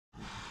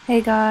Hey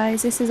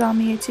guys, this is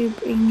Army here to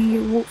bring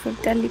you Walk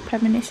with Deadly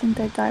Premonition,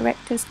 the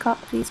director's cut.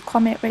 Please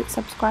comment, rate,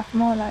 subscribe for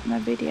more, like my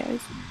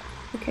videos.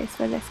 Okay,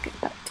 so let's get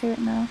back to it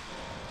now.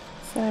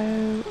 So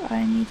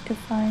I need to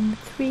find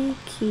 3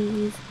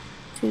 keys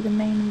to the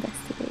main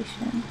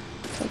investigation.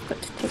 So I've got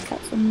to take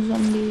out some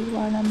zombies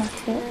while I'm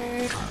at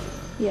it.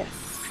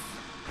 Yes,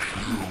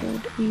 I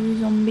killed a few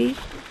zombies.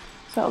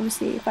 So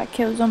obviously if I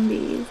kill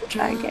zombies,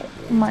 I get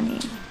money.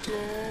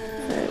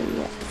 So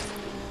yeah.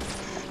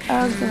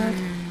 Oh god.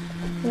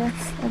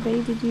 Yes,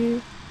 evaded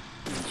you.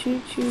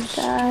 Choo choo,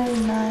 die.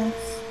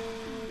 Nice.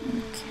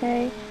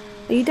 Okay.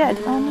 Are you dead?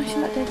 Oh no, she's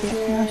not dead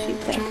yet. No,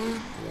 she's dead.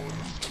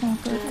 Oh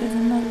god, there's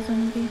another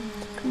zombie.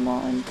 Come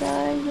on,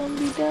 die,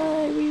 zombie,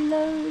 die.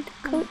 Reload.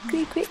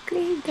 Quickly,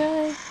 quickly,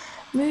 die.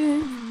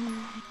 Move.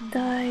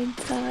 Die,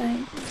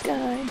 die,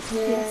 die.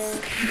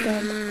 Yes,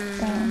 dead.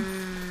 Down.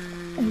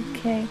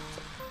 Okay.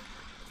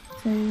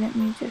 So let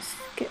me just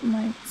get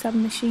my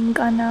submachine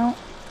gun out.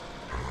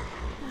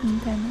 And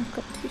then I've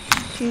got to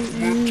shoot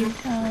you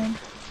down.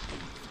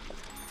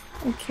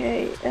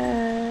 Okay,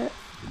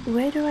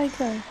 where do I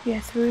go? Yeah,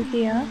 through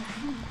here.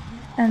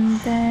 And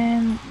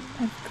then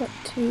I've got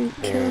to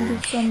kill the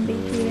zombie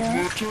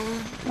here,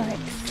 like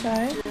so.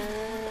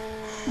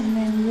 And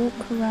then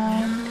walk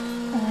around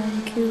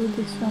and kill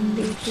the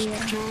zombie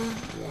here.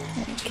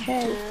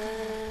 Okay.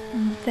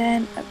 And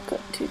then I've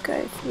got to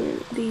go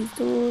through these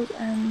doors,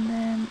 and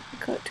then I've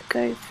got to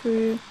go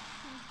through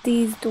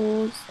these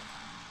doors.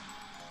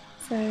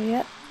 So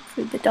yeah,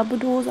 through the double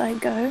doors I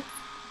go.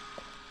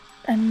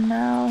 And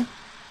now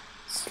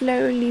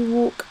slowly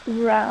walk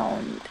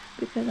round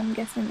because I'm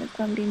guessing there's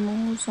gonna be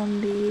more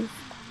zombies.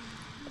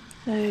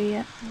 So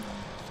yeah,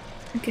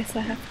 I guess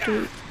I have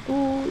to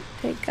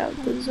take out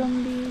the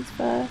zombies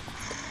first.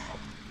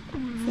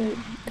 So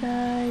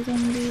die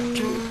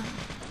zombies.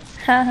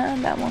 Haha,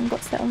 that one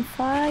got set on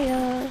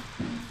fire.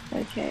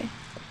 Okay,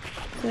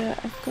 so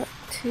I've got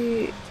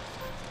to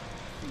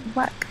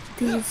whack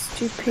these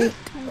stupid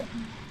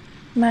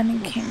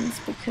mannequins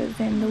because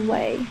they're in the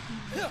way.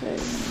 So let me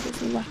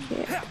just whack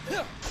it.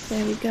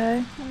 There we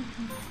go.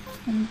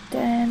 And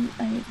then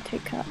I need to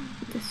take out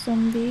the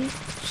zombie.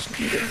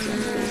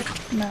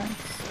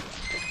 Nice.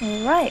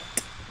 Alright,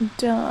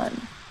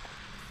 done.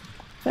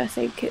 First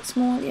aid kit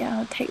small. Yeah,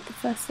 I'll take the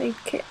first aid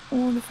kit.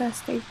 All the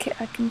first aid kit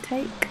I can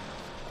take.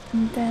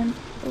 And then,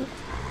 oh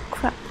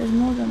crap, there's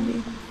more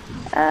zombies.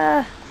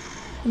 Let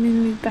me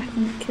move back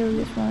and kill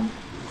this one.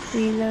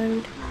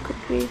 Reload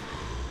quickly.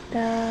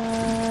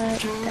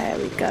 There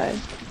we go.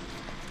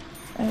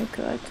 Oh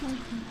god.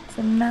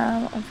 So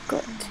now I've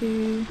got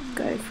to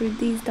go through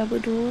these double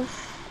doors.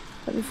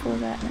 But before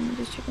that, let me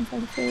just check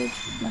inside the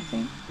fridge.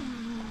 Nothing.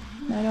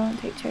 No, I don't want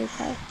to take cherry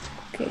pie.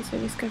 Okay, so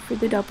let's go through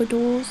the double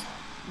doors.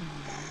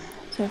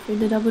 So through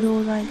the double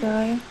doors I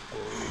go.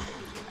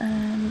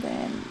 And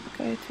then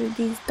go through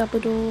these double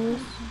doors.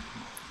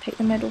 Take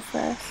the medal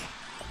first.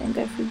 Then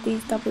go through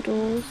these double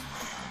doors.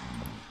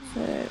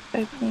 So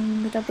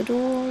opening the double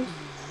doors.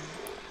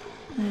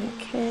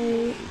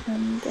 Okay,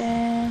 and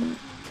then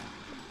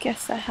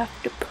guess I have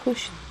to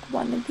push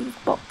one of these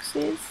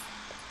boxes.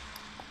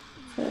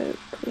 So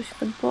push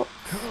the box,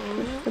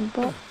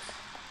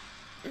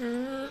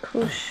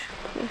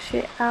 push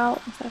it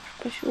out. So I have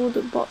to push all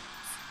the box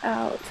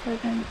out so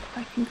then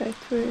I can go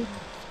through.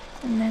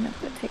 And then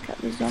I've got to take out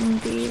the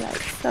zombie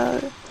like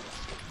so.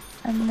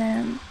 And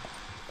then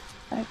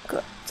I've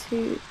got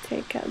to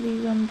take out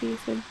these zombies.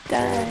 So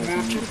die,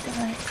 zombie,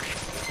 die,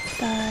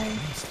 die.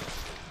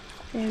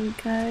 There we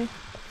go.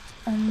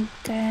 And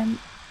then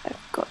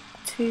I've got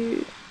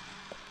to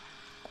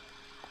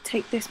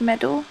take this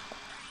medal.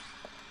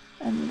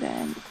 And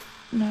then,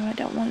 no, I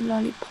don't want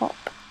lollipop.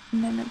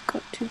 And then I've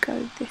got to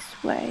go this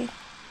way.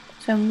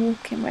 So I'm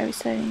walking very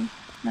slowly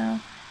now.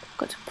 I've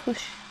got to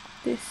push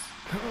this.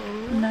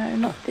 No,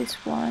 not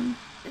this one.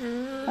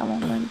 That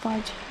one won't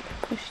budge. I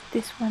have to push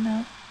this one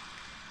out.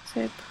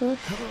 So push.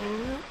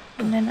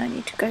 And then I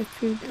need to go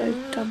through those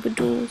double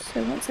doors.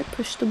 So once I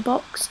push the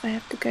box, I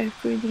have to go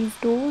through these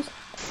doors.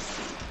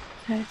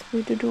 So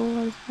through the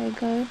doors I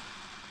go.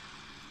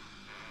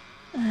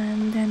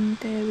 And then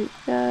there we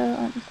go,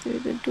 I'm through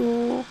the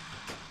door.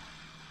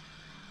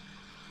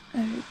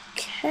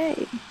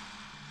 Okay.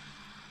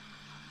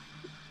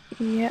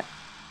 Yep.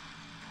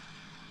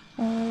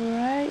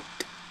 Alright.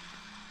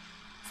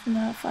 So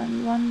now I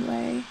find one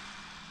way.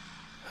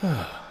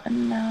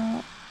 And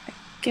now I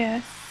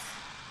guess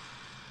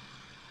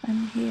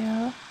I'm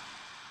here.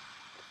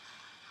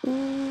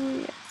 Ooh,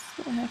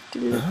 yes, I have to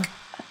look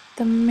at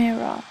the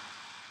mirror.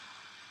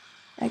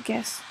 I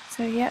guess.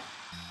 So, yep.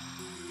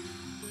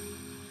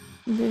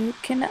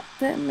 Looking at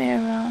the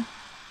mirror.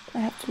 I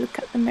have to look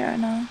at the mirror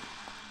now.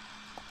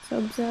 So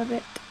observe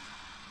it.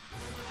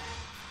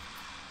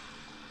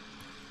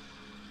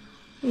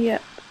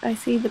 Yep, I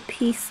see the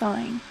peace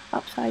sign,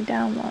 upside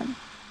down one,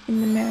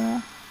 in the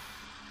mirror.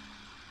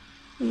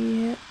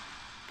 Yep,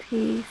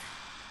 peace.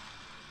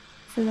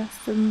 So that's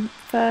the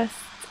first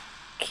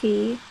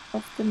key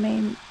of the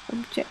main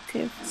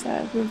objective.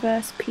 So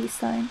reverse peace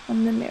sign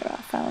on the mirror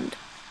I found.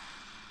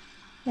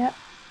 Yep.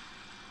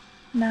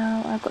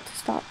 Now I've got to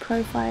start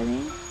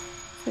profiling.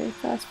 So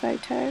first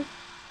photo,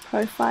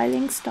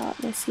 profiling, start.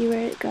 Let's see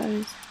where it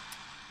goes.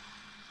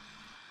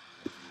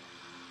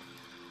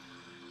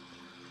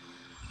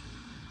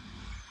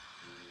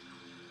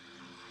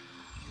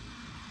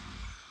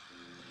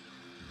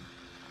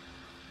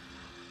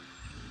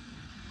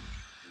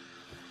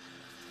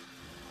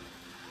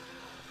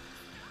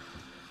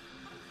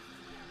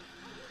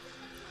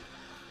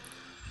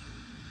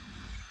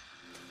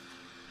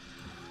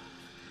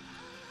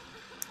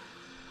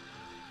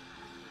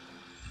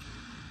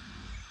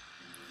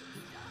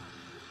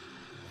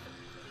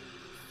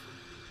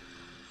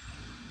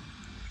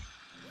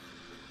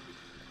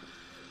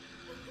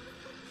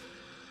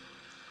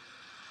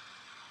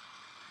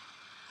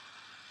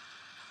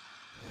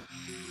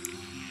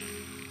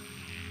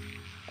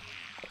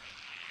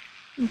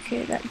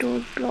 Okay, that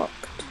door's blocked.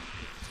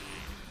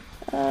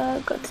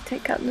 Got to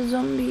take out the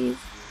zombies.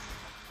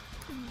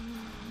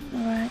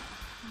 Alright,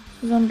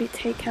 zombie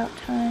takeout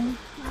time.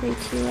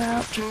 Take you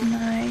out.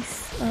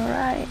 Nice.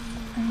 Alright,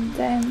 and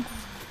then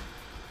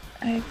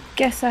I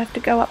guess I have to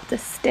go up the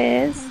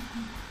stairs.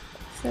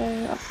 So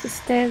up the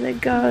stairs I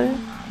go,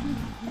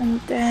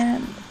 and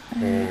then I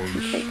need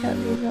to take out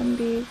the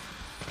zombies.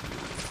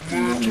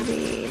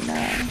 Zombie,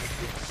 nice.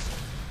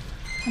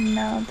 And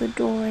now the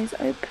door is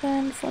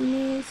open for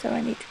me, so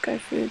I need to go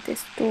through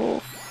this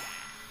door.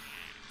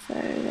 So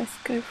let's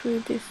go through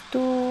this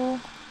door.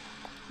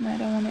 No, I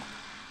don't want to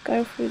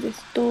go through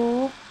this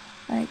door.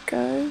 I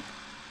go.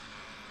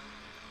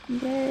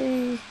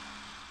 Yay.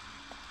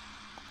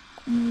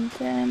 And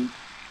then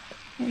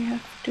we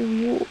have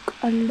to walk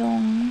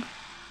along.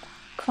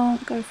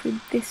 Can't go through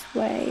this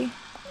way.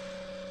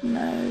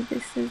 No,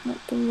 this is not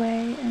the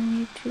way. I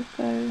need to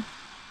go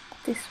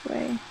this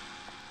way.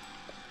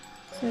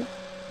 So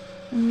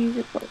the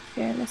music box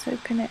here, let's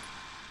open it.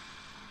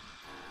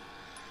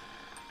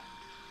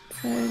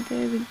 So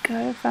there we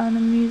go, found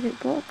the music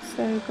box.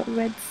 So we've got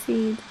red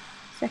seed,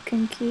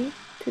 second key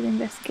to the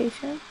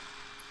investigation.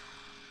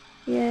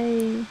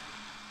 Yay.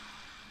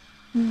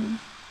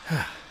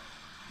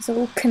 It's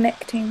all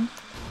connecting.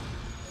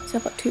 So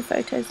I've got 2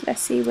 photos.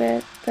 Let's see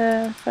where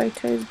the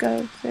photos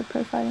go. So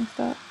profiling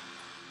start.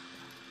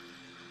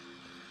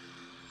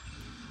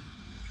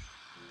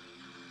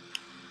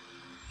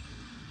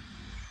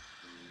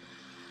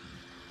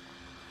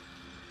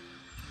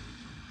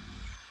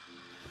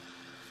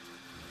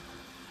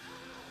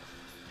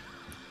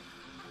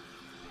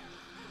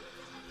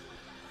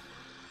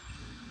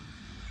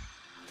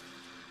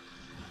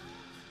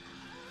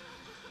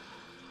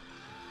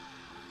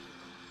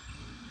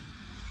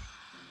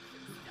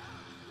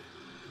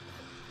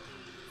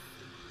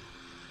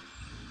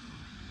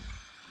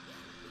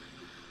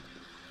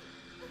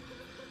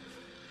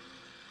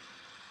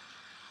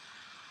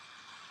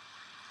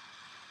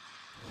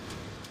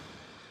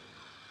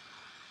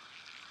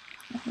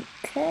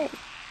 Okay,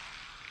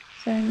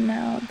 so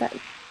now that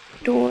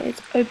door is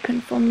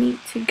open for me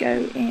to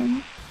go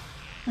in,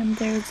 and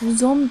there is a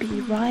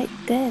zombie right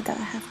there that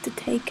I have to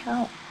take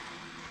out.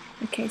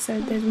 Okay, so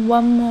there's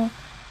one more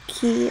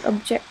key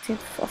objective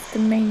of the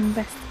main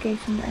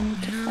investigation that I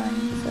need to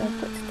find. So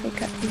I've got to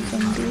take out these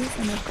zombies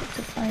and I've got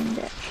to find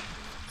it.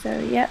 So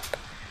yep,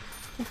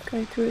 let's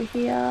go through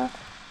here,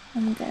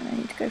 and then I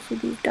need to go through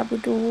these double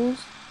doors.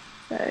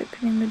 So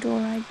opening the door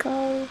I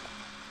go.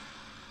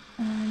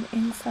 And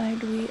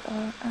inside we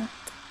are at,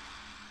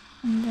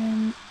 and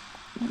then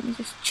let me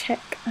just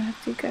check. I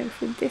have to go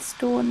through this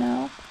door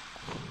now,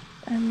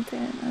 and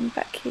then I'm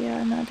back here,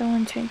 and I don't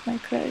want to change my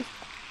clothes.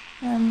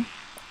 I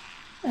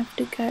have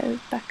to go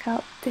back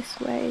out this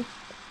way.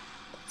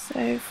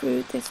 So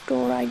through this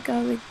door I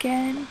go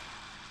again,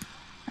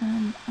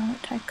 and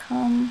out I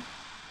come,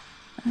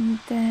 and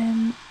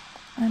then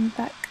I'm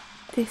back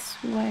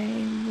this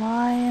way.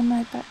 Why am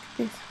I back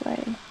this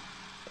way?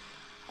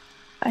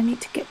 I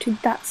need to get to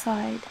that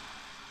side,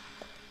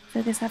 so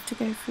I just have to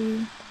go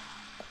through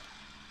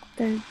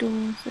those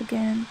doors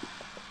again.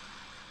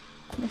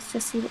 Let's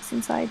just see what's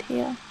inside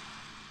here.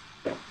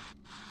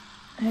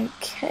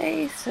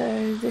 Okay,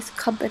 so this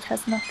cupboard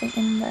has nothing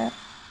in there,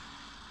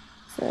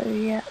 so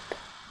yep.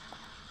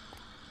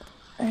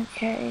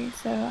 Okay,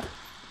 so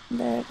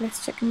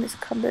let's check in this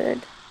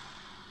cupboard.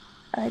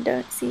 I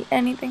don't see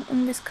anything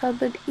in this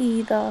cupboard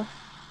either.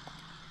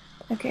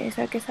 Okay,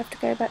 so I guess I have to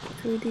go back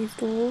through these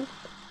doors.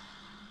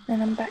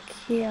 Then I'm back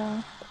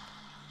here.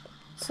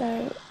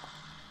 So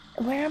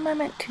where am I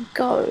meant to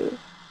go?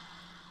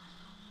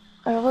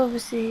 I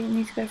obviously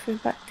need to go through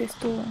back this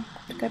door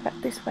to go back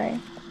this way.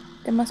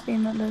 There must be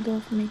another door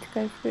for me to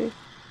go through.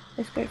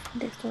 Let's go through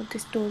this door.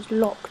 This door's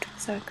locked,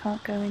 so I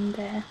can't go in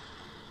there.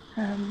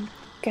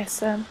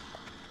 Guess I'm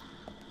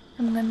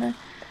gonna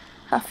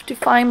have to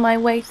find my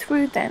way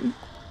through then.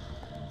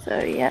 So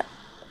yeah.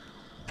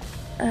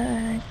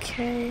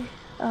 Okay.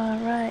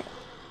 Alright.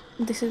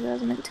 This is where I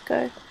was meant to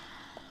go.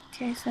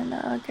 Okay, so now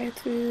I'll go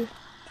through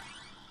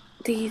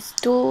these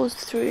doors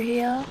through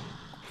here.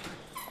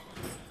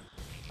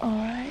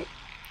 Alright,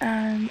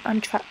 and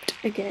I'm trapped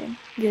again.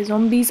 The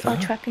zombies are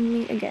trapping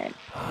me again.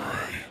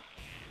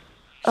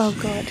 Oh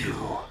god.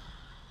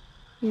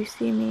 You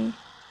see me.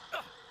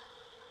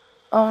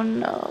 Oh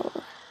no.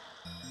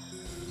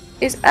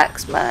 It's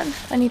Axeman.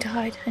 I need to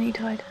hide. I need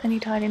to hide. I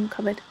need to hide in the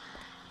cupboard.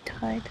 I need to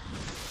hide.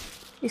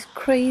 This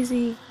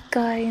crazy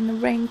guy in the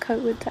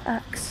raincoat with the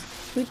axe.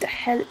 Who the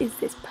hell is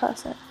this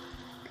person?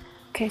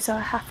 Okay, so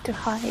I have to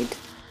hide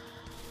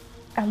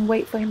and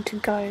wait for him to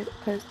go,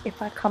 because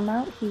if I come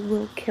out, he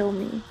will kill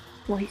me.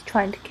 Well, he's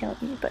trying to kill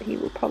me, but he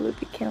will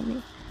probably kill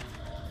me.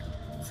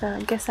 So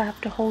I guess I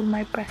have to hold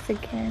my breath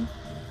again.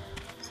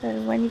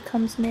 So when he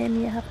comes near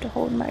me, I have to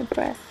hold my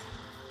breath.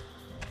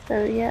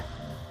 So yeah.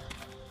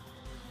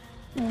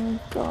 Oh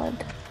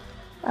god.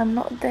 I'm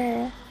not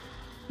there.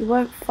 You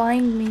won't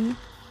find me.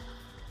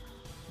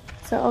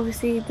 So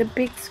obviously the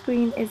big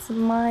screen is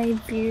my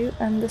view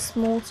and the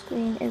small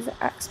screen is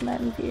the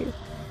Axeman view.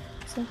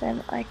 So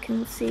then I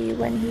can see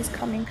when he's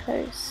coming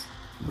close.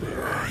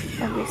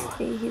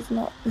 Obviously he's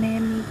not near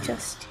me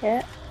just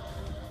yet.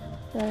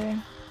 So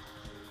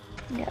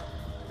yeah,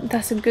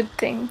 that's a good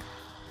thing.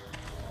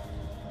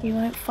 You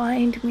won't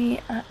find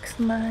me,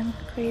 Axeman,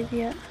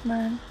 crazy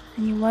Axeman,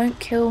 and you won't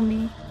kill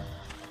me.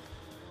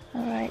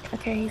 Alright,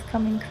 okay, he's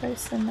coming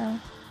closer now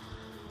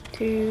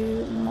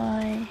to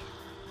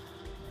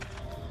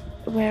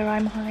where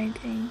I'm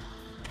hiding.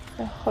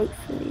 So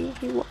hopefully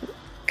he won't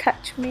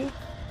catch me.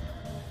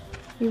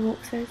 He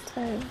walks so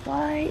slow.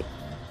 Why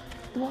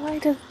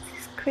does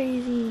this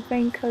crazy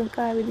raincoat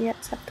guy with the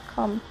axe have to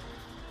come?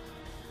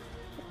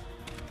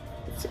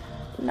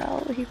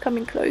 No, he's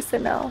coming closer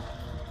now.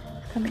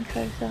 He's coming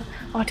closer.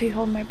 I have to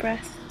hold my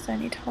breath, so I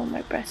need to hold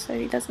my breath so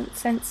he doesn't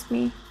sense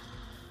me.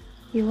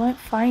 You won't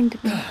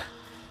find me.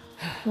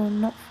 You will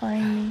not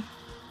find me.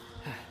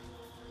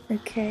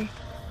 Okay,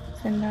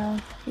 so now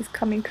he's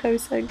coming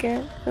closer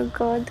again. Oh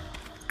god,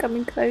 he's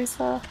coming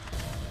closer.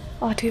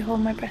 I have to hold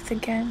my breath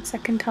again,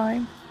 second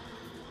time.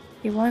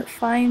 You won't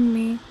find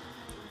me.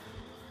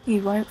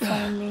 You won't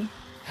find me.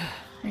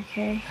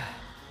 Okay,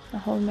 I'll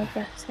hold my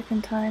breath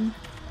second time.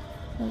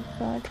 Oh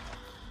god.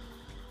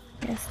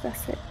 Yes,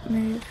 that's it.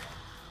 Move.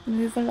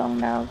 Move along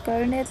now.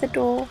 Go near the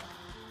door.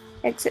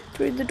 Exit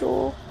through the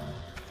door.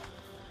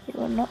 He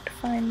will not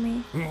find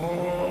me.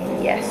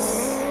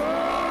 Yes.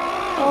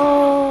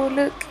 Oh,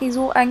 look. He's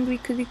all angry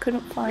because he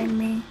couldn't find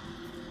me.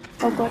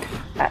 Oh god.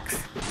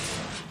 Axe.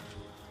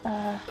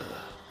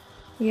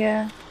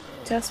 Yeah.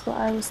 Just what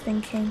I was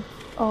thinking.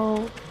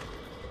 Oh.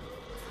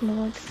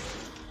 Lord.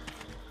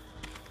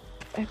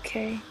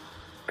 Okay.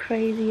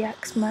 Crazy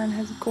Axeman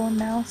has gone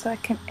now, so I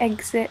can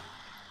exit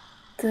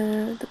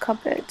the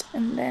cupboard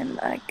and then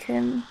I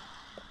can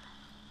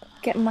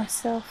get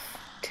myself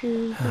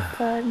to the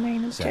third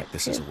main objective. Zach,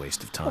 this is a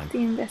waste of time. Of the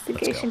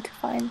investigation to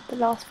find the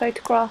last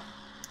photograph.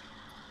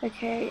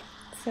 Okay,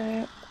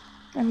 so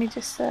let me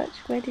just search.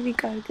 Where did he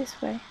go?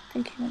 This way. I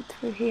think he went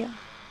through here.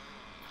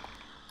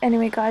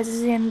 Anyway guys, this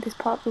is the end of this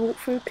part of the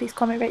walkthrough. Please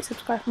comment, rate,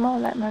 subscribe for more,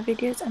 like my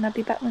videos, and I'll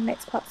be back with the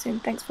next part soon.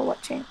 Thanks for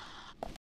watching.